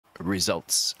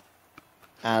results.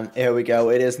 And here we go.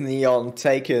 It is Neon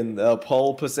taking the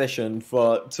pole position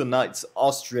for tonight's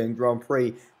Austrian Grand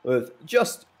Prix with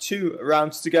just 2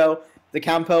 rounds to go. The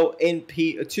Campo in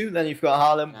P2, then you've got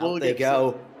Harlem. Will they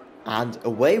go? And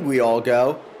away we all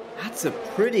go. That's a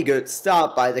pretty good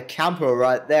start by the Campo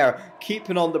right there.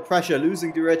 Keeping on the pressure,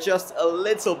 losing the rear just a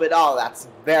little bit. Oh, that's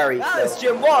very close. That is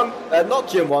Jim Wong. Not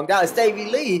Jim Wong, that is Davey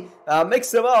Lee. Mix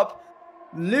them up.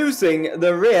 Losing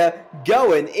the rear,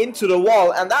 going into the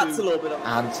wall, and that's a little bit of...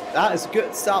 And that is a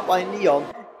good start by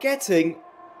Neon. Getting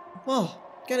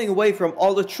away from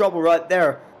all the trouble right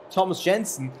there. Thomas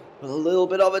Jensen with a little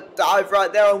bit of a dive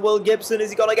right there on Will Gibson. Is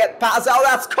he going to get past? Oh,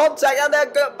 that's contact, and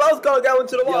they're both going to go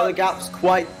into the wall. The gap's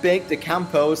quite big. The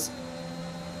Campos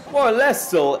more or less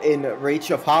still in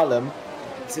reach of Harlem.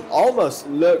 It almost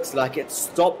looks like it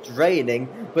stopped raining,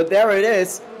 but there it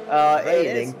is.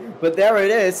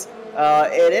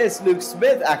 It is Luke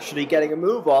Smith actually getting a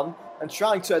move on and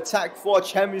trying to attack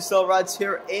Forge Hemusel right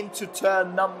here into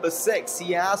turn number 6.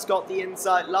 He has got the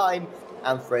inside line,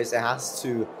 and Fraser has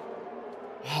to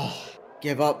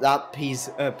give up that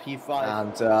P5.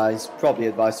 And he's probably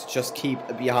advised to just keep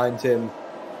behind him,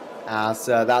 as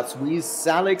that's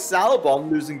Alex Salabon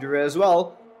losing the rear as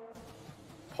well.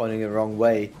 Pointing the wrong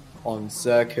way on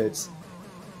circuits.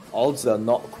 Also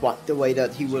not quite the way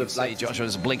that he would have liked.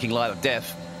 Joshua's blinking light of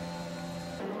death.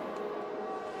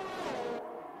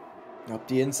 Up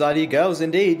the inside he goes,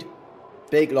 indeed.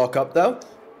 Big lockup, though.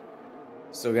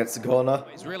 Still gets the corner.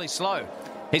 He's really slow.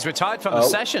 He's retired from the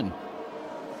session.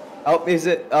 Oh, is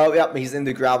it? Oh, yep, he's in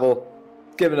the gravel.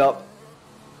 Giving up.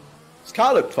 His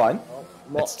car looked fine.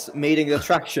 Not meeting the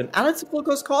traction. And it's a full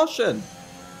course caution.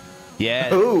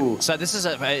 Yeah. Ooh. So this is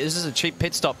a cheap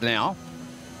pit stop now.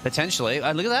 Potentially.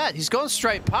 And look at that. He's gone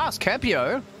straight past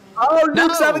Campio. Oh,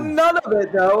 Luke's having none of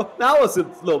it, though. That was a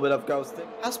little bit of ghosting.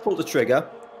 Has pulled the trigger.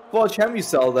 Forge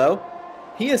Hemusel, though,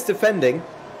 he is defending.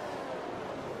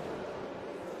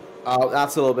 Oh,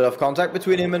 that's a little bit of contact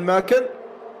between him and Merkin.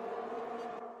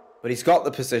 But he's got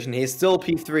the position. He's still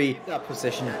P3. That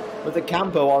position with the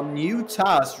Campo on new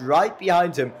tires right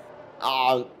behind him.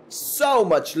 So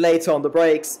much later on the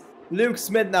brakes. Luke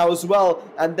Smith now as well.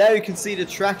 And there you can see the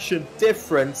traction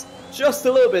difference. Just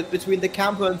a little bit between the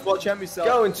Campo and Forge Hemusel.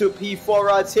 Going to P4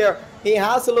 right here. He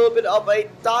has a little bit of a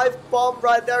dive bomb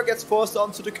right there. Gets forced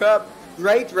onto the curb.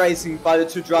 Great racing by the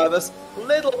 2 drivers.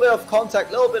 Little bit of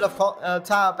contact, little bit of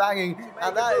tire banging.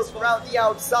 And that is around the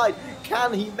outside.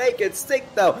 Can he make it stick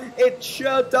though? It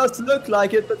sure does look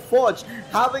like it. But Forge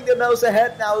having the nose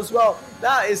ahead now as well.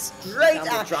 That is great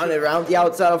action. Trying it around the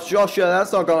outside of Joshua.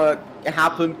 That's not going to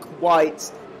happen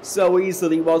quite so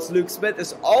easily. Whilst Luke Smith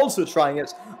is also trying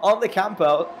it on the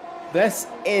Campo. This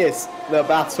is the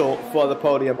battle for the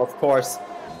podium, of course.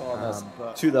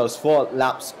 To those 4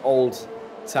 laps old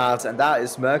tires, and that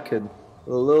is Merkin. A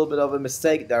little bit of a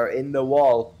mistake there in the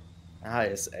wall. That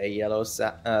is a yellow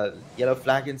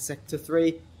flag in sector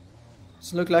 3.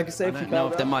 Doesn't look like a safety car. I don't know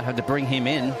if they might have to bring him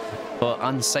in for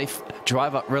unsafe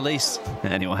driver release.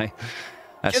 Anyway.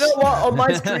 You know what? On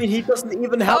my screen, he doesn't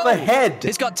even have a head.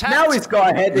 He's got tapped. Now he's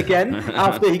got a head again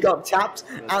after he got tapped.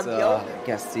 And I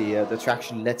guess the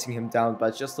traction letting him down by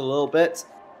just a little bit.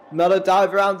 Another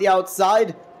dive around the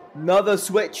outside. Another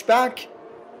switch back.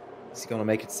 Is he going to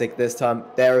make it stick this time?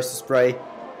 There is the spray.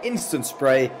 Instant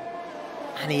spray.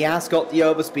 And he has got the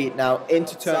overspeed now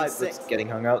into turn 6. Getting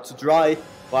hung out to dry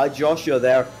by Joshua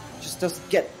there. Just doesn't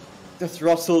get the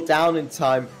throttle down in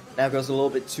time. Now goes a little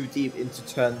bit too deep into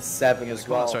turn 7 as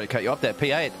well. Sorry to cut you off there,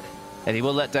 P8. And he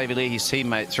will let David Lee, his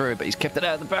teammate, through, but he's kept it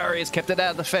out of the barriers, kept it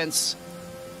out of the fence.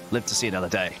 Live to see another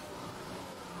day.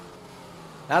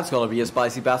 That's going to be a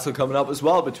spicy battle coming up as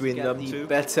well between them. The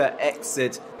better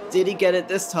exit. Did he get it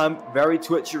this time? Very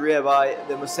twitchy rear by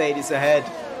the Mercedes ahead.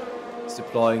 He's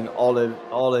deploying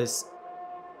all his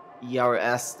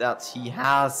ERS that he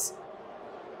has.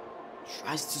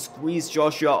 Tries to squeeze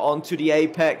Joshua onto the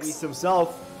apex. He's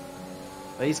himself.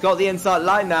 But he's got the inside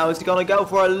line now. Is he going to go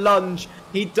for a lunge?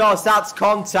 He does. That's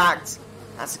contact.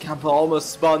 That's Campo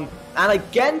almost spun. And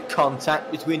again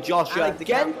contact between Joshua and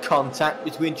again contact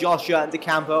between Joshua and the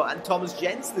Campo. And Thomas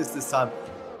Jensen is this time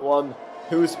one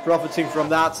who's profiting from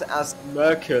that, as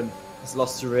Merkin has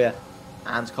lost the rear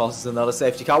and causes another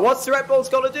safety car. What's the Red Bulls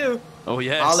going to do? Oh,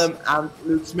 yes. Harlem and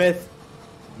Luke Smith.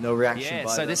 No reaction. Yeah,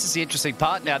 so this is the interesting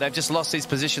part now. They've just lost these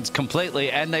positions completely,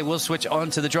 and they will switch on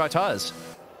to the dry tyres.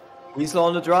 Weasel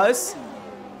on the dries.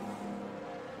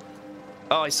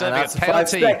 Oh, he's serving a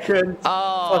penalty. 5 seconds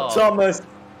for Thomas.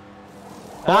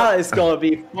 That is going to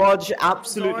be Forge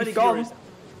absolutely gone.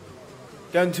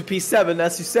 Going to P7,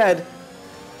 as you said.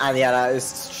 And yeah, that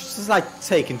is just like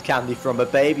taking candy from a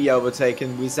baby,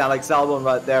 overtaking Alex Albon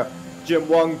right there. Jim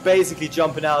Wong basically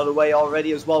jumping out of the way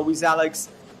already as well. Alex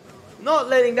not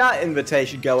letting that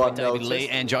invitation go unnoticed. David Lee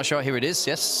and Joshua, here it is,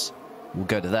 yes. We'll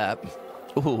go to that.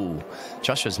 Ooh,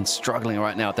 Joshua's struggling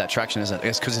right now with that traction, isn't it?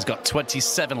 It's because he's got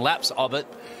 27 laps of it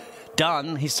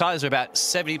done. His tyres are about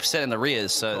 70% in the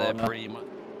rears, so they're pretty much...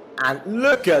 And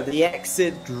look at the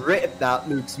exit grip that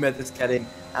Luke Smith is getting.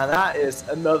 And that is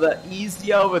another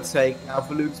easy overtake now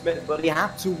for Luke Smith, but he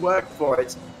had to work for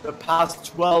it the past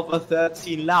 12 or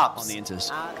 13 laps. On the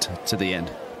inters to the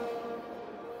end.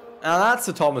 Now that's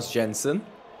a Thomas Jensen.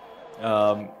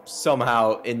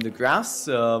 Somehow in the grass.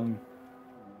 Moving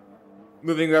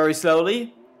very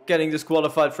slowly. Getting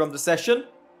disqualified from the session.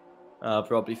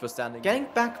 Probably for standing. Getting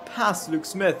back past Luke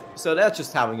Smith. So they're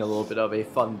just having a little bit of a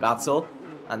fun battle.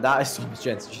 And that is Thomas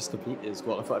Jensen just completely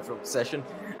disqualified from the session.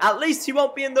 At least he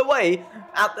won't be in the way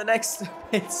at the next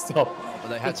pit stop.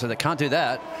 Well, so they can't do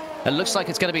that. It looks like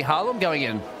it's going to be Harlem going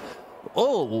in.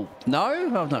 Oh,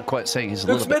 no? I'm not quite seeing his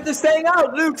Luke Smith is staying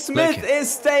out. Luke Smith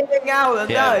is staying out. And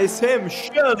that is him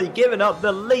surely giving up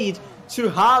the lead to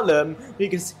Harlem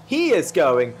because he is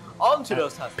going onto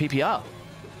those PPR.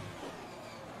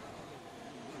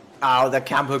 Oh, the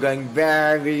camper going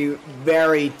very,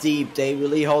 very deep.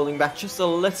 David Lee holding back just a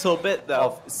little bit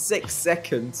though. 6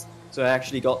 seconds. So I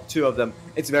actually got 2 of them.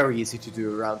 It's very easy to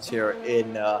do around here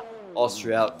in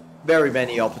Austria. Very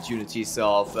many opportunities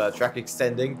of track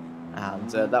extending.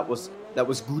 And that was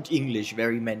good English.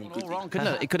 Very many good wrong,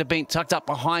 couldn't it? It could have been tucked up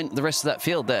behind the rest of that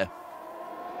field there.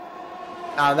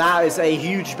 Now that is a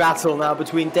huge battle now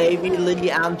between David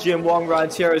Lee and Jim Wong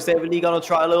right here. Is David Lee going to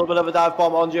try a little bit of a dive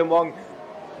bomb on Jim Wong?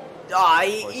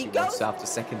 He goes after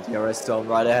second DRS zone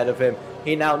right ahead of him.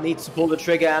 He now needs to pull the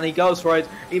trigger and he goes for it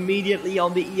immediately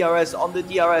on the ERS, on the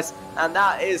DRS. And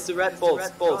that is the Red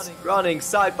Bulls running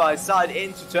side by side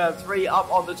into turn 3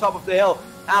 up on the top of the hill.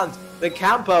 And the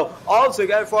Campo also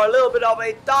going for a little bit of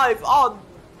a dive on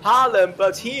Harlem,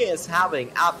 but he is having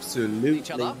absolutely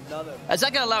none of it. Is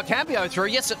that going to allow Campio through?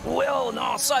 Yes, it will.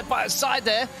 No, side by side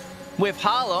there with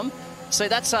Harlem. So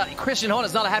that's Christian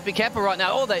Horner's not a happy camper right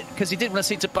now, because he did want to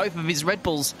see to both of his Red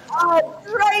Bulls. Oh,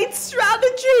 great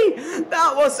strategy!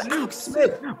 That was Luke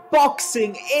Smith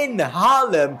boxing in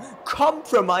Harlem,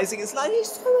 compromising his line.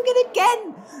 He's doing it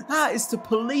again. That is the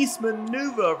police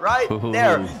maneuver right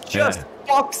there. Just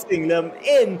boxing them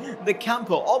in the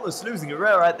camper, almost losing a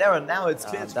rear right there, and now it's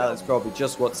clear. That is probably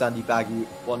just what Sandy Baggy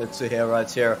wanted to hear right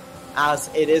here, as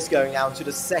it is going down to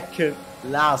the second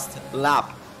last lap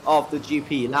of the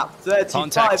GP, lap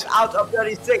 35 out of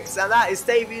 36, and that is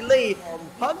Davey Lee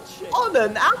on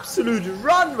an absolute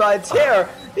run right here.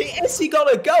 Is he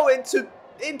gonna go into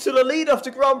the lead of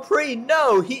the Grand Prix?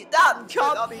 No, that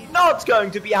can't be. Not going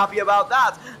to be happy about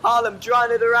that. Harlem trying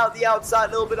it around the outside,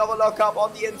 a little bit of a lock-up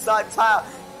on the inside tire.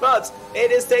 But it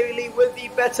is Davey Lee with the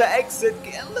better exit.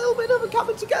 A little bit of a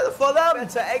coming together for them.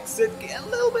 Better exit. A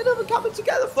little bit of a coming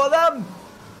together for them.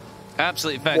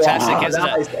 Absolutely fantastic, isn't it?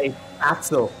 That is a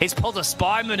battle. He's pulled a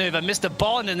spy maneuver, Mr.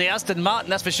 Bond in the Aston Martin,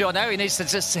 that's for sure. Now he needs to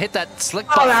just hit that slick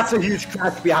button. Oh, that's a huge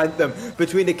crash behind them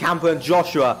between the camper and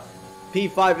Joshua.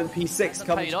 P5 and P6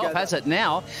 coming together. Off, has it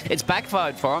now? It's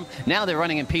backfired for him. Now they're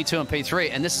running in P2 and P3,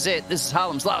 and this is it. This is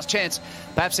Harlem's last chance.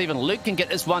 Perhaps even Luke can get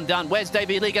this one done. Where's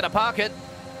Davey Lee going to park it?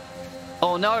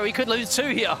 Oh no, he could lose 2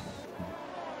 here.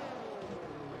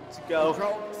 To go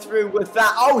through with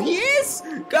that. Oh, he is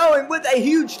going with a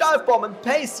huge dive bomb and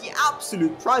pays the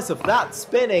absolute price of that,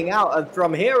 spinning out and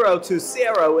from hero to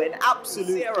zero in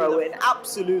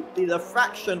absolutely the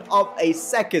fraction of a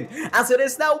second, as it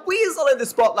is now Weasel in the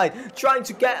spotlight trying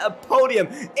to get a podium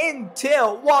in tier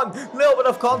 1. Little bit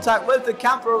of contact with the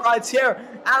camper right here,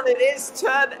 and it is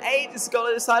turn 8. It's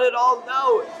gonna decide it all.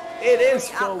 No, it is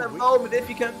at the moment if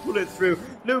you can pull it through.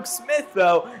 Luke Smith,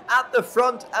 though, at the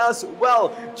front as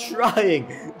well,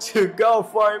 trying to go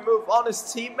for a move on his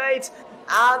teammate,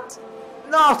 and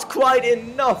not quite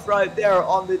enough right there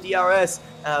on the DRS.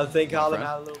 And I think Harlem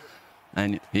had a little...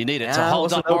 And you need it to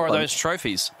hold up more of those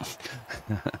trophies.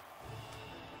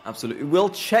 Absolutely. We'll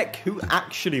check who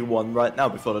actually won right now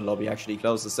before the lobby actually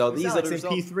closes. So these are in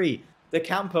P3. The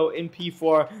Campo in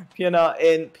P4, Piana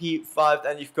in P5,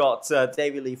 and you've got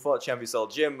Davey Lee, Fort Champion,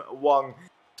 Jim Wong,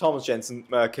 Thomas Jensen,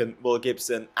 Merkin, Will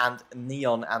Gibson, and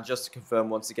Neon. And just to confirm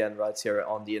once again right here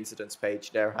on the incidents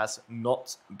page, there has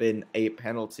not been a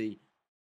penalty